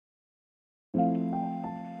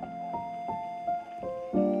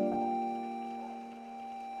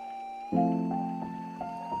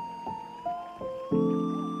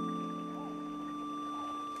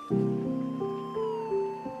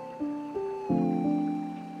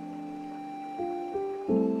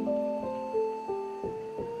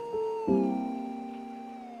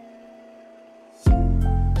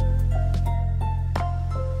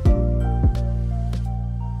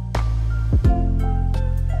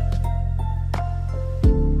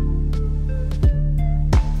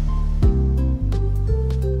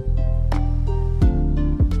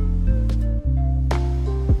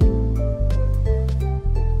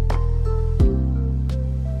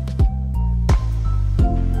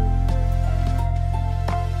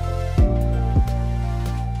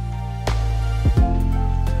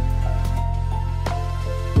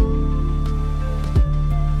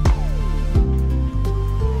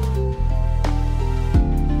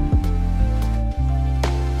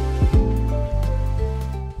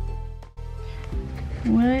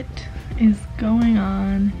What is going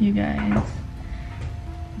on, you guys?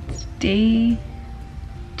 It's day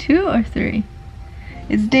 2 or 3?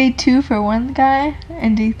 It's day 2 for one guy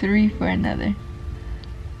and day 3 for another.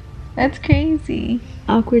 That's crazy.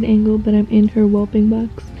 Awkward angle, but I'm in her whelping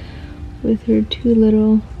box with her 2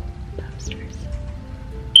 little pupsters.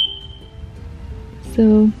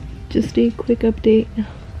 So, just a quick update.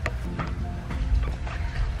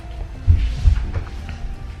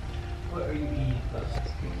 What are you eating, Buster?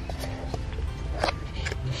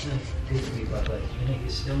 This is good to me, but like, you're gonna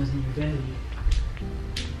get stones in your belly.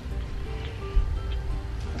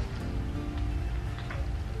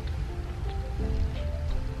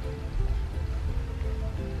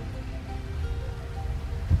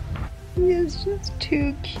 He is just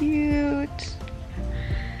too cute.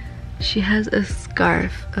 She has a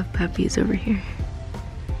scarf of puppies over here.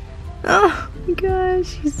 Oh my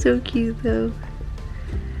gosh, he's so cute though.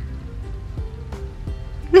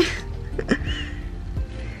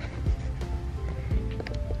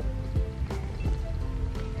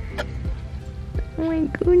 Oh my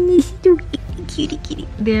goodness, so cutie kitty.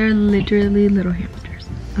 They're literally little hamsters.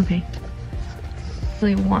 Okay.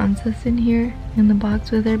 She wants us in here in the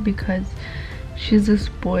box with her because she's a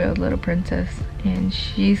spoiled little princess and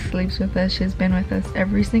she sleeps with us. She's been with us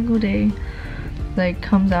every single day. Like,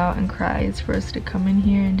 comes out and cries for us to come in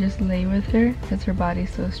here and just lay with her because her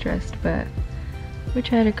body's so stressed. But we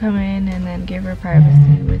try to come in and then give her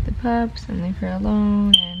privacy with the pups and leave her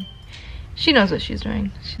alone, and she knows what she's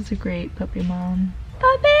doing. She's a great puppy mom.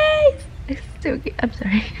 Puppies! I still can't, I'm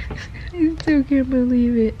sorry. I still can't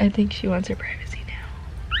believe it. I think she wants her privacy now.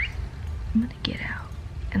 I'm gonna get out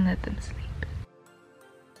and let them sleep.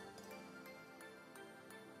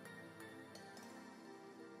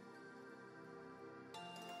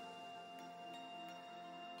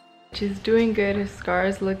 She's doing good, her scar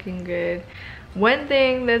is looking good. One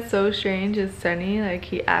thing that's so strange is Sunny, like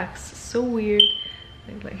he acts so weird.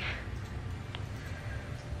 Like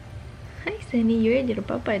hi Sunny, you're a little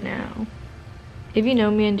papa now. If you know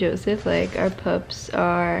me and Joseph, like our pups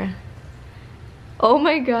are, oh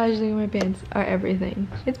my gosh, look at my pants, are everything.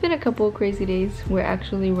 It's been a couple of crazy days. We're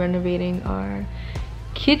actually renovating our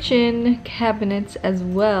kitchen cabinets as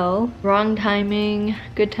well. Wrong timing,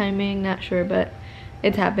 good timing, not sure, but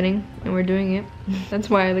it's happening and we're doing it. That's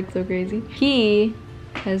why I look so crazy. He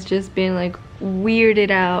has just been like weirded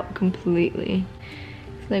out completely.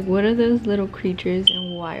 It's like, what are those little creatures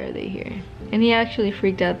and why are they here? And he actually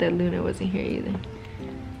freaked out that Luna wasn't here either.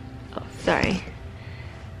 Oh, sorry.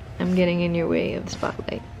 I'm getting in your way of the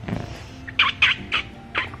spotlight.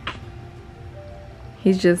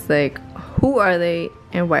 He's just like, who are they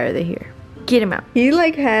and why are they here? Get him out. He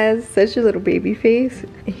like has such a little baby face.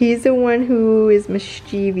 He's the one who is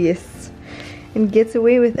mischievous and gets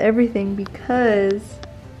away with everything because,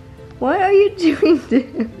 what are you doing to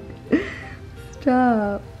him?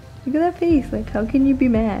 Stop. Look at that face. Like, how can you be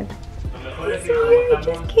mad? He's so weird. I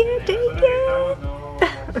just can't take it.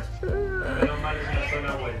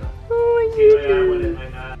 Oh my goodness.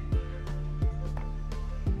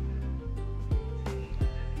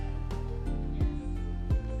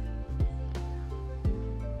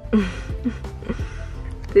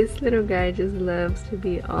 This little guy just loves to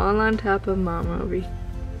be all on top of mama over here.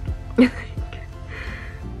 Like,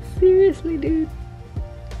 seriously, dude.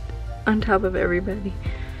 On top of everybody.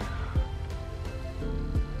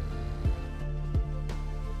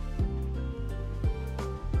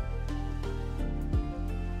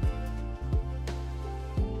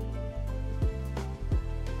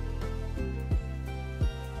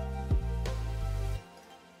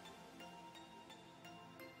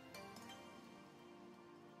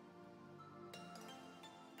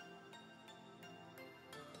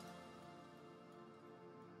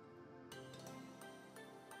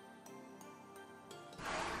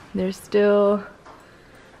 They're still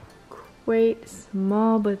quite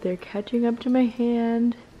small, but they're catching up to my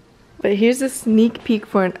hand. But here's a sneak peek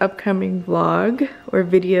for an upcoming vlog or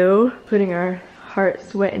video, putting our heart,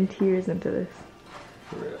 sweat, and tears into this.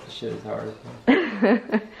 For real, shit is hard.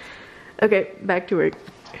 Okay, back to work.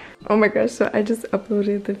 Oh my gosh, so I just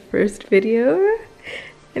uploaded the first video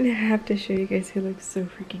and I have to show you guys. He looks so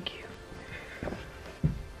freaking cute.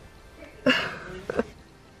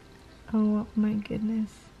 Oh my goodness.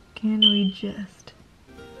 Can we just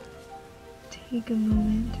take a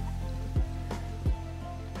moment?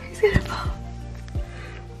 He's gonna fall.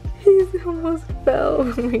 He's almost fell.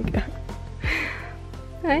 Oh my god.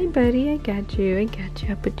 Hi buddy, I got you. I got you.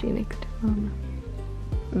 I'll put you next to mama.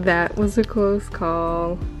 That was a close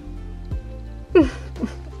call. Oh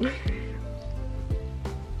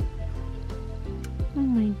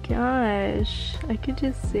my gosh. I could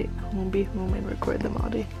just sit home, be home, and record them all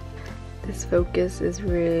day. This focus is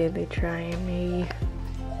really trying me.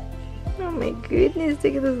 Oh my goodness,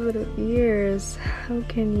 look at those little ears. How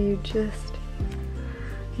can you just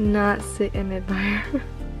not sit and admire?